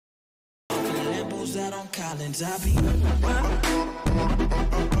Lambos out on Collins, I be.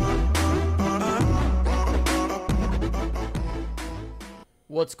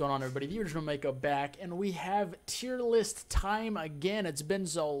 What's going on, everybody? The Original Makeup back, and we have tier list time again. It's been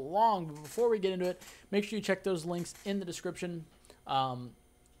so long, but before we get into it, make sure you check those links in the description.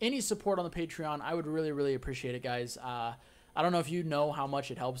 Any support on the Patreon, I would really appreciate it, guys. I don't know if you know how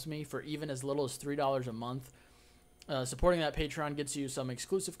much it helps me. For even as little as $3 a month, supporting that Patreon gets you some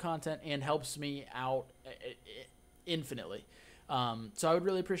exclusive content and helps me out infinitely. So I would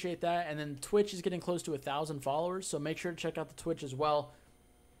really appreciate that. And then Twitch is getting close to 1,000 followers, so make sure to check out the Twitch as well.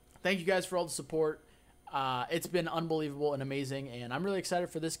 Thank you guys for all the support. It's been unbelievable and amazing, and I'm really excited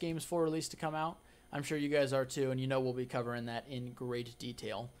for this game's full release to come out. I'm sure you guys are too, and you know we'll be covering that in great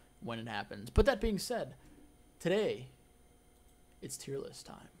detail when it happens. But that being said, today it's tier list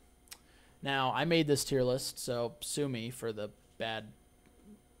time. Now, I made this tier list, so sue me for the bad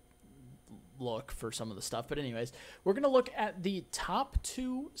look for some of the stuff. But anyways, we're going to look at the top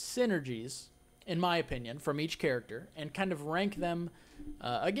 2 synergies, in my opinion, from each character and kind of rank them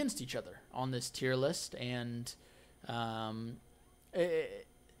against each other on this tier list. And now,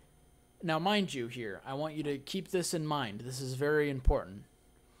 mind you here, I want you to keep this in mind. This is very important.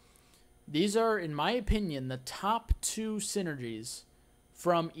 These are, in my opinion, the top 2 synergies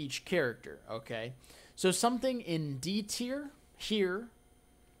from each character, okay? So something in D tier here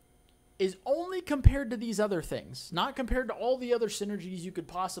is only compared to these other things, not compared to all the other synergies you could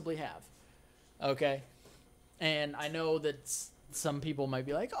possibly have, okay? And I know that some people might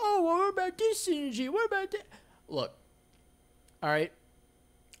be like, oh, well, what about this synergy? What about that? Look, all right,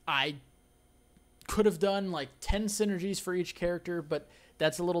 I could have done like 10 synergies for each character, but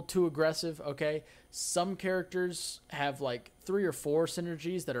that's a little too aggressive, okay? Some characters have like 3 or 4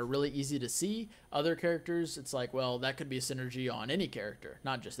 synergies that are really easy to see. Other characters, it's like, well, that could be a synergy on any character,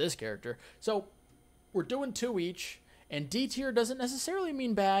 not just this character. So we're doing 2 each, and D tier doesn't necessarily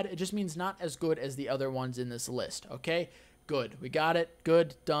mean bad. It just means not as good as the other ones in this list, okay? Good. We got it.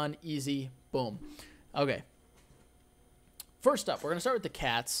 Good. Done. Easy. Boom. Okay. First up, we're going to start with the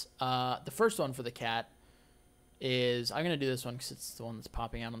cats. The first one for the cat is, I'm going to do this one because it's the one that's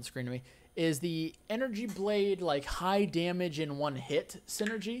popping out on the screen to me, is the Energy Blade, like, high damage in 1 hit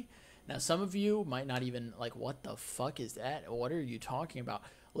synergy. Now, some of you might not even, like, what the fuck is that? What are you talking about?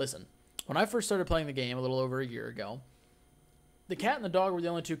 Listen, when I first started playing the game a little over a year ago, the cat and the dog were the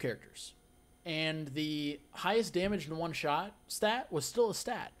only 2 characters. And the highest damage in 1 shot stat was still a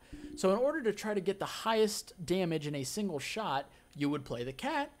stat. So in order to try to get the highest damage in a single shot, you would play the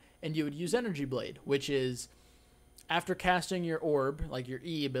cat and you would use Energy Blade, which is, after casting your orb, like your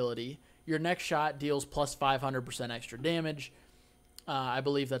E ability, your next shot deals plus 500% extra damage. I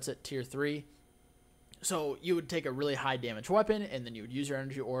believe that's at tier 3. So you would take a really high damage weapon, and then you would use your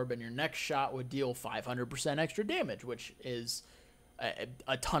energy orb, and your next shot would deal 500% extra damage, which is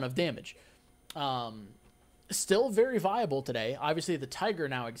a ton of damage. Still very viable today. Obviously, the Tiger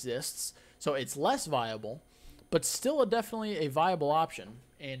now exists, so it's less viable, but still definitely a viable option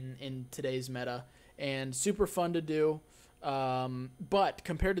in today's meta, and super fun to do. But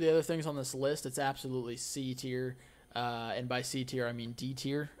compared to the other things on this list, it's absolutely C tier, and by C tier I mean D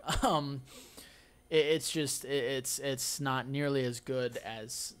tier. It's not nearly as good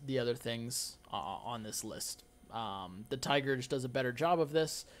as the other things on this list. The Tiger just does a better job of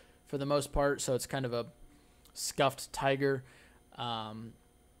this for the most part, so it's kind of a scuffed Tiger.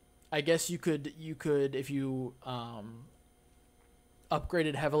 I guess you could if you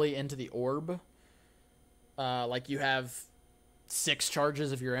upgraded heavily into the orb, like you have 6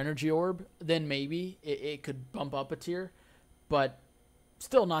 charges of your energy orb, then maybe it could bump up a tier, but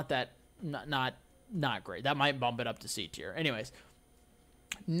still not not great. That might bump it up to C tier. Anyways,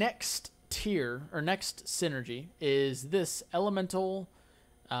 next tier or next synergy is this elemental,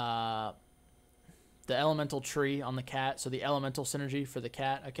 the elemental tree on the cat. So the elemental synergy for the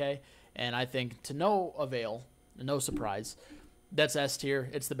cat, okay? And I think to no avail, no surprise, that's S tier.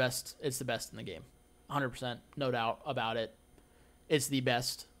 It's the best. It's the best in the game. 100%, no doubt about it. It's the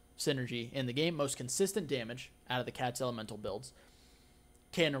best synergy in the game. Most consistent damage out of the cat's elemental builds.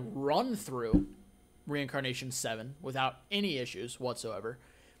 Can run through Reincarnation 7 without any issues whatsoever.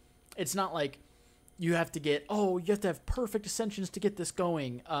 It's not like you have to get, oh, you have to have perfect ascensions to get this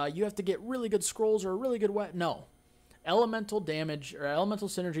going. You have to get really good scrolls or a really good weapon. No. Elemental damage or elemental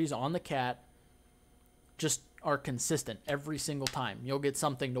synergies on the cat just are consistent every single time. You'll get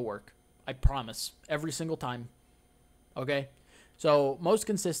something to work. I promise. Every single time. Okay? So, most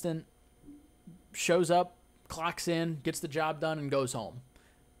consistent, shows up, clocks in, gets the job done, and goes home.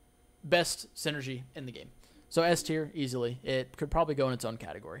 Best synergy in the game. So, S tier, easily. It could probably go in its own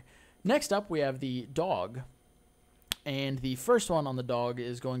category. Next up, we have the dog. And the first one on the dog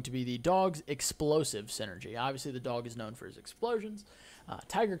is going to be the dog's explosive synergy. Obviously, the dog is known for his explosions.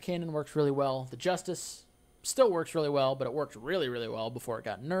 Tiger Cannon works really well. The Justice still works really well, but it worked really, really well before it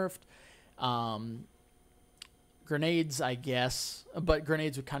got nerfed. Grenades, I guess, but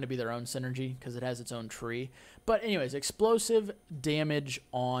grenades would kind of be their own synergy because it has its own tree. But anyways, explosive damage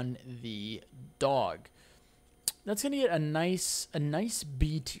on the dog. That's going to get a nice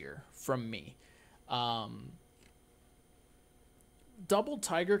B tier from me. Double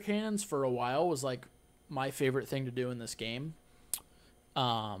Tiger Cannons for a while was like my favorite thing to do in this game,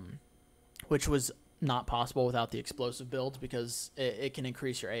 which was not possible without the explosive builds because it can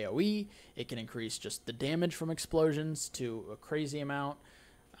increase your AoE, it can increase just the damage from explosions to a crazy amount.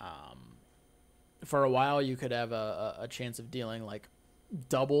 For a while, you could have a chance of dealing like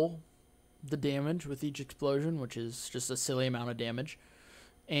double the damage with each explosion, which is just a silly amount of damage,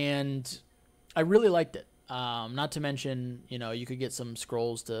 and I really liked it. Not to mention, you know, you could get some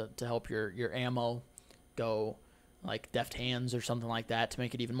scrolls to help your ammo go like deft hands or something like that to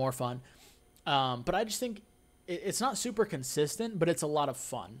make it even more fun. But I just think it's not super consistent, but it's a lot of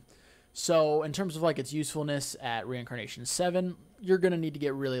fun. So in terms of like its usefulness at Reincarnation 7, you're going to need to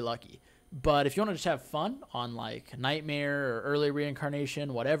get really lucky. But if you want to just have fun on like Nightmare or early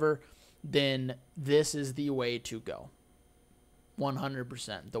Reincarnation, whatever, then this is the way to go.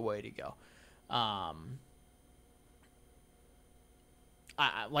 100% the way to go.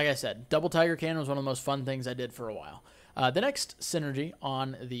 Like I said, Double Tiger Cannon was one of the most fun things I did for a while. The next synergy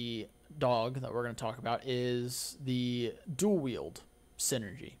on the dog that we're going to talk about is the dual wield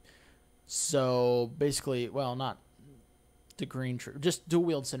synergy. So basically, well, not the green tree, just dual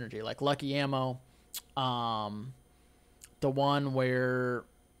wield synergy, like lucky ammo. The one where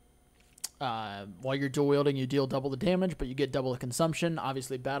while you're dual wielding, you deal double the damage, but you get double the consumption.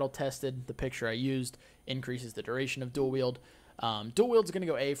 Obviously, battle tested. The picture I used increases the duration of dual wield. Dual wield is going to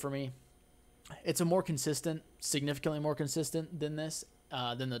go A for me. It's a more consistent, significantly more consistent than this,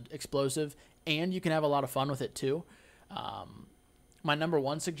 than the explosive, and you can have a lot of fun with it too. My number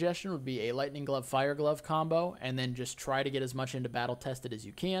one suggestion would be a Lightning Glove, Fire Glove combo, and then just try to get as much into Battle Tested as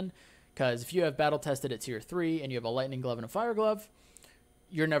you can, because if you have Battle Tested at Tier 3 and you have a Lightning Glove and a Fire Glove,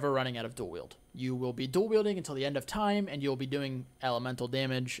 you're never running out of dual wield. You will be dual wielding until the end of time, and you'll be doing elemental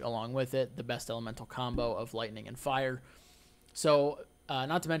damage along with it, the best elemental combo of Lightning and Fire. So,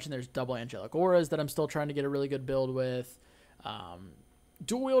 not to mention there's double Angelic Auras that I'm still trying to get a really good build with.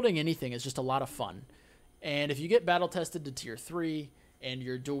 Dual wielding anything is just a lot of fun. And if you get battle tested to Tier 3 and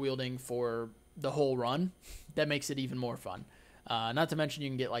you're dual wielding for the whole run, that makes it even more fun. Not to mention you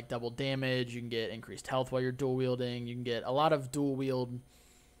can get like double damage, you can get increased health while you're dual wielding, you can get a lot of dual wield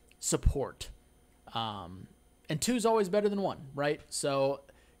support. And 2 is always better than 1, right? So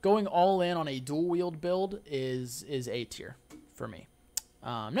going all in on a dual wield build is A tier for me.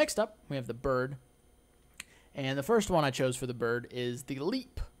 Next up, we have the bird. And the first one I chose for the bird is the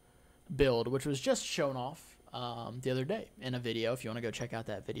leap build, which was just shown off the other day in a video. If you want to go check out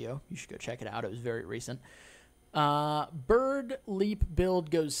that video, you should go check it out. It was very recent. Bird leap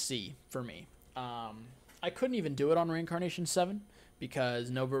build goes C for me. I couldn't even do it on Reincarnation 7 because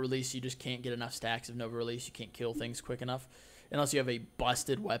Nova Release, you just can't get enough stacks of Nova Release. You can't kill things quick enough unless you have a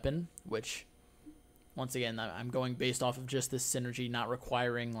busted weapon, which, once again, I'm going based off of just this synergy, not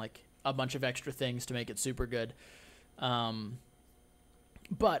requiring like a bunch of extra things to make it super good.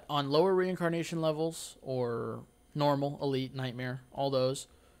 But on lower Reincarnation levels or normal, elite, nightmare, all those,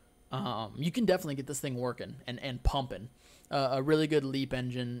 you can definitely get this thing working and pumping. A really good leap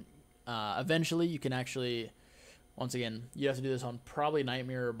engine. Eventually, you can actually, once again, you have to do this on probably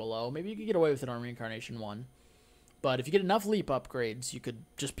nightmare or below. Maybe you could get away with it on Reincarnation 1. But if you get enough leap upgrades, you could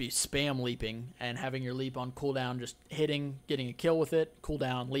just be spam leaping and having your leap on cooldown, just hitting, getting a kill with it,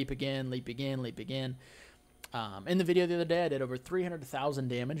 cooldown, leap again, leap again, leap again. In the video the other day, I did over 300,000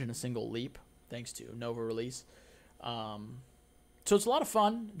 damage in a single leap, thanks to Nova Release. So it's a lot of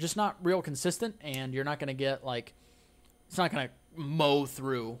fun, just not real consistent, and you're not going to get, like, it's not going to mow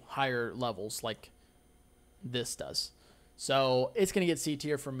through higher levels like this does. So it's going to get C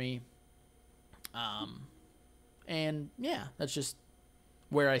tier from me. And yeah, that's just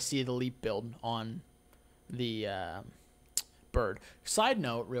where I see the leap build on the bird. Side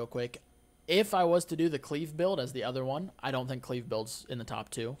note, real quick, if I was to do the cleave build as the other one, I don't think cleave build's in the top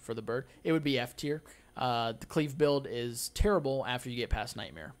 2 for the bird. It would be F tier. The cleave build is terrible after you get past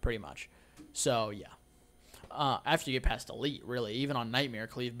nightmare, pretty much. So yeah, after you get past elite, really, even on nightmare,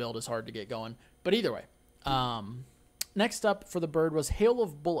 cleave build is hard to get going. But either way, next up for the bird was Hail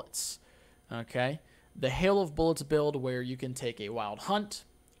of Bullets. Okay. The Hail of Bullets build, where you can take a Wild Hunt,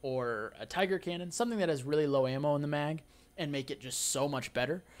 or a Tiger Cannon, something that has really low ammo in the mag, and make it just so much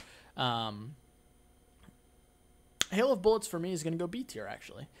better. Hail of Bullets for me is going to go B tier,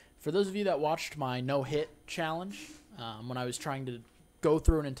 actually. For those of you that watched my no-hit challenge, when I was trying to go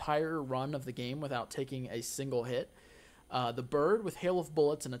through an entire run of the game without taking a single hit, the bird with Hail of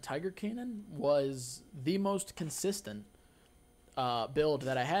Bullets and a Tiger Cannon was the most consistent build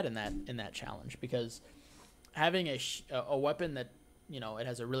that I had in that challenge, because having a weapon that, you know, it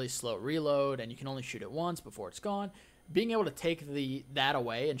has a really slow reload and you can only shoot it once before it's gone, being able to take that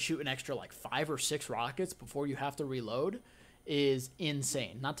away and shoot an extra like 5 or 6 rockets before you have to reload is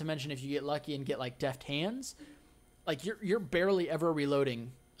insane. Not to mention if you get lucky and get like deft hands, like you're barely ever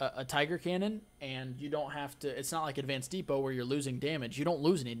reloading a Tiger Cannon, and you don't have to. It's not like Advanced Depot where you're losing damage. You don't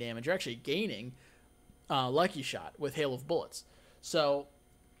lose any damage. You're actually gaining Lucky Shot with Hail of Bullets. So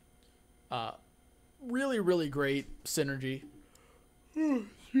really, really great synergy.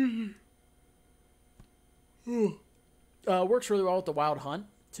 Works really well with the Wild Hunt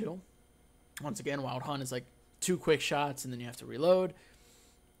too. Once again, Wild Hunt is like 2 quick shots and then you have to reload.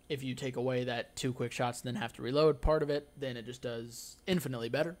 If you take away that 2 quick shots and then have to reload part of it, then it just does infinitely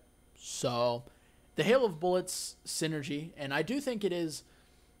better. So the Hail of Bullets synergy, and I do think it is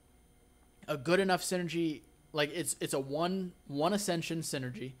a good enough synergy. Like it's a one ascension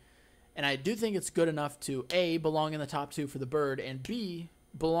synergy, and I do think it's good enough to A, belong in the top 2 for the bird, and B,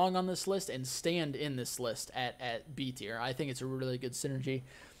 belong on this list and stand in this list at B tier. I think it's a really good synergy,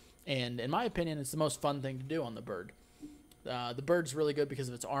 and in my opinion, it's the most fun thing to do on the bird. The bird's really good because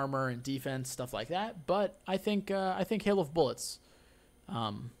of its armor and defense, stuff like that. But I think Hail of Bullets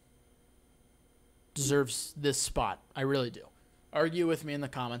deserves this spot. I really do. Argue with me in the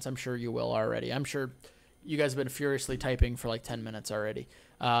comments. I'm sure you will already. I'm sure you guys have been furiously typing for like 10 minutes already.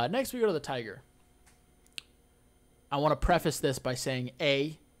 Next, we go to the Tiger. I want to preface this by saying,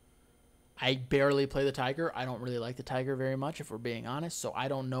 A, I barely play the Tiger. I don't really like the Tiger very much, if we're being honest, so I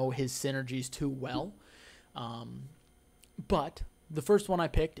don't know his synergies too well. But the first one I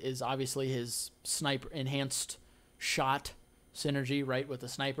picked is obviously his sniper enhanced shot synergy, right, with the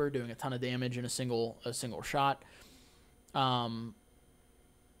sniper doing a ton of damage in a single shot. I'm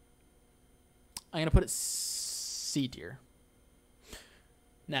gonna put it C tier.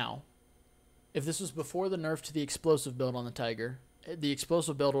 Now, if this was before the nerf to the explosive build on the Tiger, the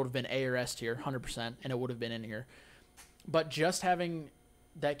explosive build would have been A or S tier, 100%, and it would have been in here. But just having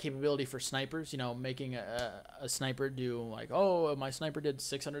that capability for snipers, you know, making a sniper do like, oh, my sniper did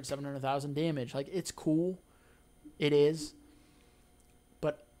 600, 700,000 damage. Like, it's cool. It is.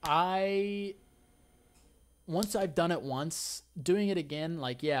 But once I've done it once, doing it again,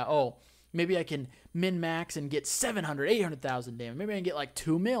 like, yeah, oh, maybe I can min-max and get 700, 800,000 damage. Maybe I can get like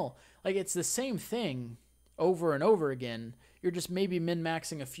 2 mil. Like, it's the same thing over and over again. You're just maybe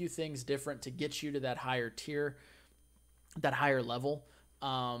min-maxing a few things different to get you to that higher tier, that higher level.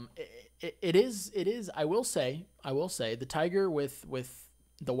 It is. I will say the Tiger with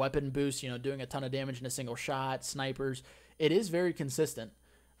the weapon boost, you know, doing a ton of damage in a single shot, snipers, it is very consistent,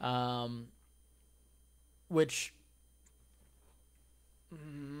 which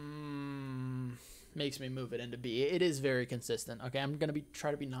makes me move it into B. It is very consistent. Okay, I'm gonna try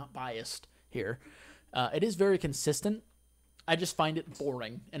to be not biased here. It is very consistent. I just find it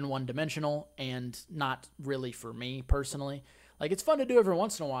boring and one-dimensional and not really for me personally. Like, it's fun to do every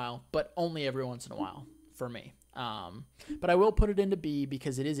once in a while, but only every once in a while for me. But I will put it into B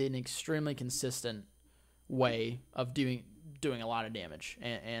because it is an extremely consistent way of doing a lot of damage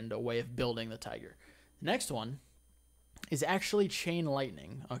and a way of building the Tiger. The next one is actually Chain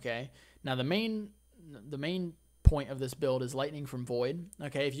Lightning, okay? Now, the main point of this build is Lightning from Void,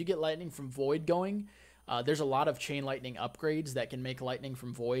 okay? If you get Lightning from Void going, there's a lot of Chain Lightning upgrades that can make Lightning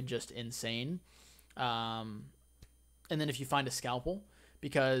from Void just insane. And then if you find a Scalpel,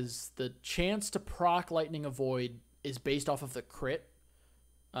 because the chance to proc Lightning of Void is based off of the crit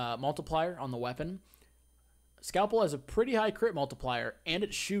multiplier on the weapon. Scalpel has a pretty high crit multiplier, and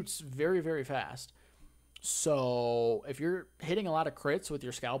it shoots very, very fast. So if you're hitting a lot of crits with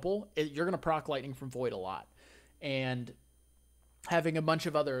your Scalpel, you're going to proc Lightning from Void a lot. And having a bunch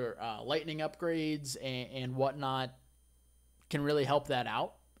of other lightning upgrades and whatnot can really help that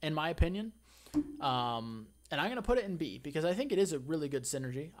out, in my opinion. And I'm going to put it in B because I think it is a really good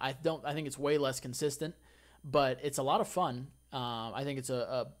synergy. I think it's way less consistent, but it's a lot of fun. I think it's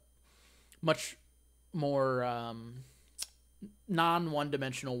a much more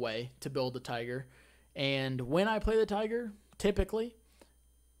non-one-dimensional way to build the Tiger. And when I play the Tiger, typically,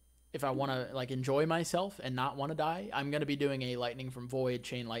 if I want to like enjoy myself and not want to die, I'm going to be doing a Lightning from Void,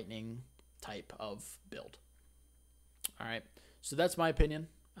 Chain Lightning type of build. All right. So that's my opinion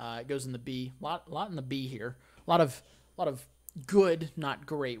It goes in the B. Lot in the B here. A lot of good, not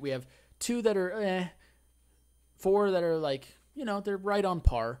great. We have 2 that are 4 that are like, they're right on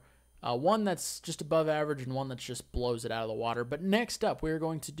par. 1 that's just above average and 1 that just blows it out of the water. But next up, we're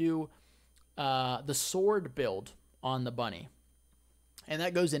going to do the sword build on the bunny. And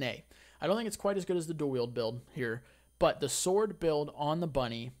that goes in A. I don't think it's quite as good as the dual wield build here, but the sword build on the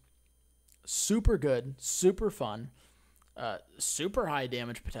bunny, super good, super fun, super high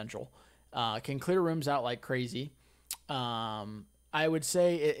damage potential, can clear rooms out like crazy. I would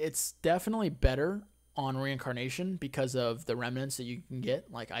say it's definitely better on reincarnation because of the remnants that you can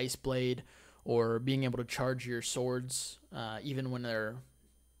get, like Ice Blade, or being able to charge your swords even when they're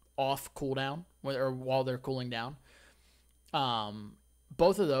off cooldown or while they're cooling down.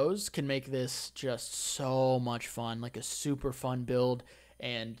 Both of those can make this just so much fun, like a super fun build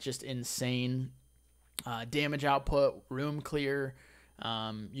and just insane damage output, room clear.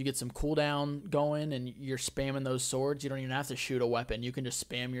 You get some cooldown going and you're spamming those swords. You don't even have to shoot a weapon. You can just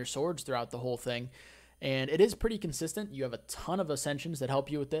spam your swords throughout the whole thing. And it is pretty consistent. You have a ton of ascensions that help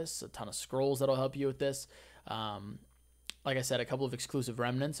you with this, a ton of scrolls that'll help you with this. Like I said, a couple of exclusive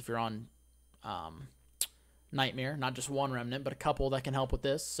remnants if you're on Nightmare, not just 1 remnant, but a couple that can help with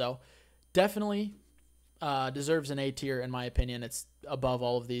this. So definitely deserves an A tier in my opinion. It's above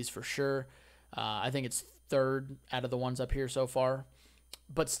all of these for sure. I think it's 3rd out of the ones up here so far.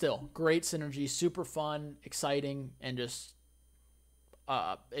 But still, great synergy, super fun, exciting, and just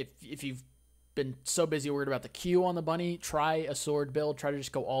if you've been so busy worried about the Q on the bunny, try a sword build. Try to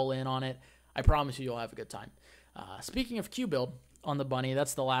just go all in on it. I promise you'll have a good time. Speaking of Q build on the bunny,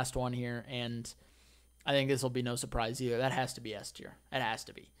 that's the last one here, and I think this will be no surprise either. That has to be S tier. It has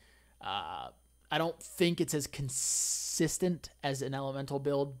to be. I don't think it's as consistent as an elemental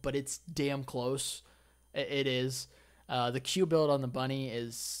build, but it's damn close. It is. The Q build on the bunny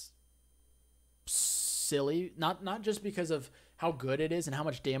is silly, not just because of how good it is and how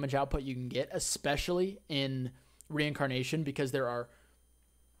much damage output you can get, especially in reincarnation, because there are,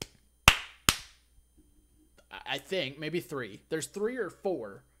 I think, maybe 3. There's 3 or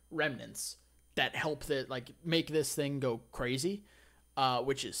 4 remnants that help make this thing go crazy,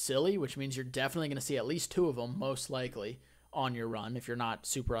 which is silly, which means you're definitely going to see at least 2 of them, most likely, on your run if you're not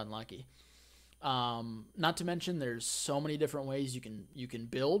super unlucky. Not to mention there's so many different ways you can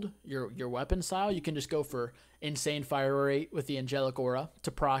build your weapon style. You can just go for insane fire rate with the angelic aura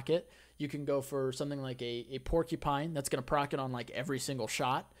to proc it. You can go for something like a porcupine that's going to proc it on like every single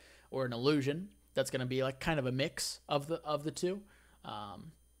shot, or an illusion that's going to be like kind of a mix of the 2.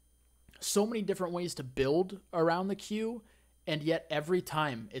 So many different ways to build around the Q, and yet every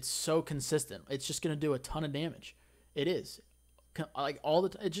time it's so consistent. It's just going to do a ton of damage. It is. Like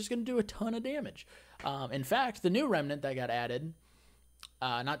it's just going to do a ton of damage. In fact, the new remnant that got added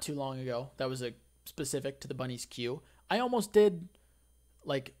not too long ago, that was specific to the bunny's Q. I almost did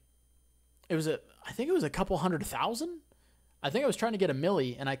I think it was a couple 100,000. I think I was trying to get a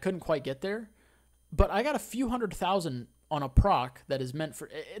milli and I couldn't quite get there, but I got a few 100,000 on a proc that is meant for.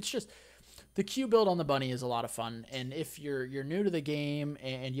 It's just the Q build on the bunny is a lot of fun, and if you're new to the game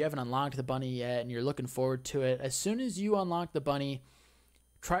and you haven't unlocked the bunny yet and you're looking forward to it, as soon as you unlock the bunny,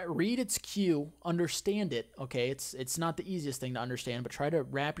 read its Q, understand it. Okay, it's not the easiest thing to understand, but try to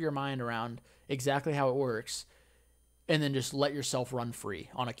wrap your mind around exactly how it works, and then just let yourself run free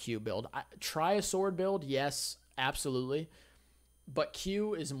on a Q build. Try a sword build, yes, absolutely, but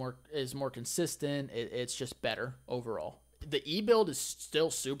Q is more consistent. It's just better overall. The E build is still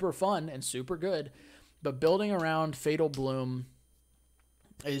super fun and super good, but building around Fatal Bloom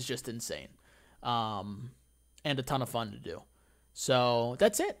is just insane, and a ton of fun to do. So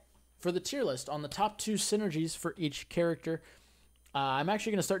that's it for the tier list on the top 2 synergies for each character. I'm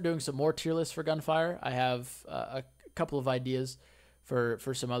actually going to start doing some more tier lists for Gunfire. I have a couple of ideas for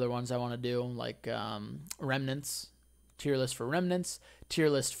some other ones I want to do, like Remnants, tier list for Remnants, tier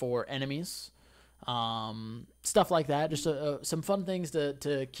list for enemies. Stuff like that, just some fun things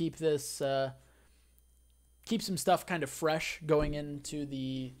to keep this keep some stuff kind of fresh going into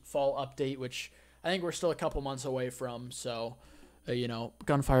the fall update, which I think we're still a couple months away from. So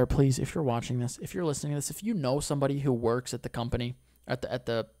Gunfire, please, if you're watching this, if you're listening to this, if you know somebody who works at the company, at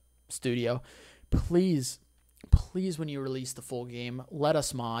the studio, please, when you release the full game, let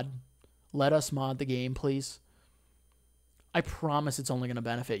us mod the game, please. I promise it's only going to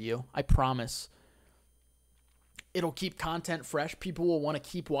benefit you. I promise. It'll keep content fresh. People will want to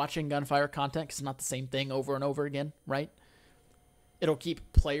keep watching Gunfire content because it's not the same thing over and over again, right? It'll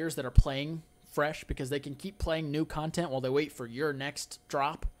keep players that are playing fresh because they can keep playing new content while they wait for your next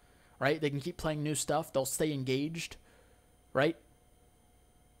drop, right? They can keep playing new stuff. They'll stay engaged, right?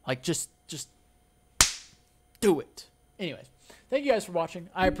 Like, just do it. Anyways, thank you guys for watching.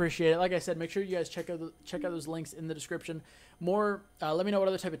 I appreciate it. Like I said, make sure you guys check out those links in the description. Let me know what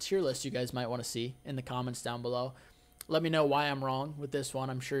other type of tier lists you guys might want to see in the comments down below. Let me know why I'm wrong with this one.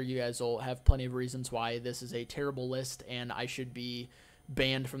 I'm sure you guys will have plenty of reasons why this is a terrible list and I should be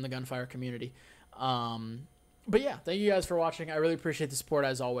banned from the Gunfire community. But yeah, thank you guys for watching. I really appreciate the support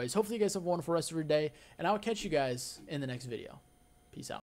as always. Hopefully you guys have a wonderful rest of your day, and I will catch you guys in the next video. Peace out.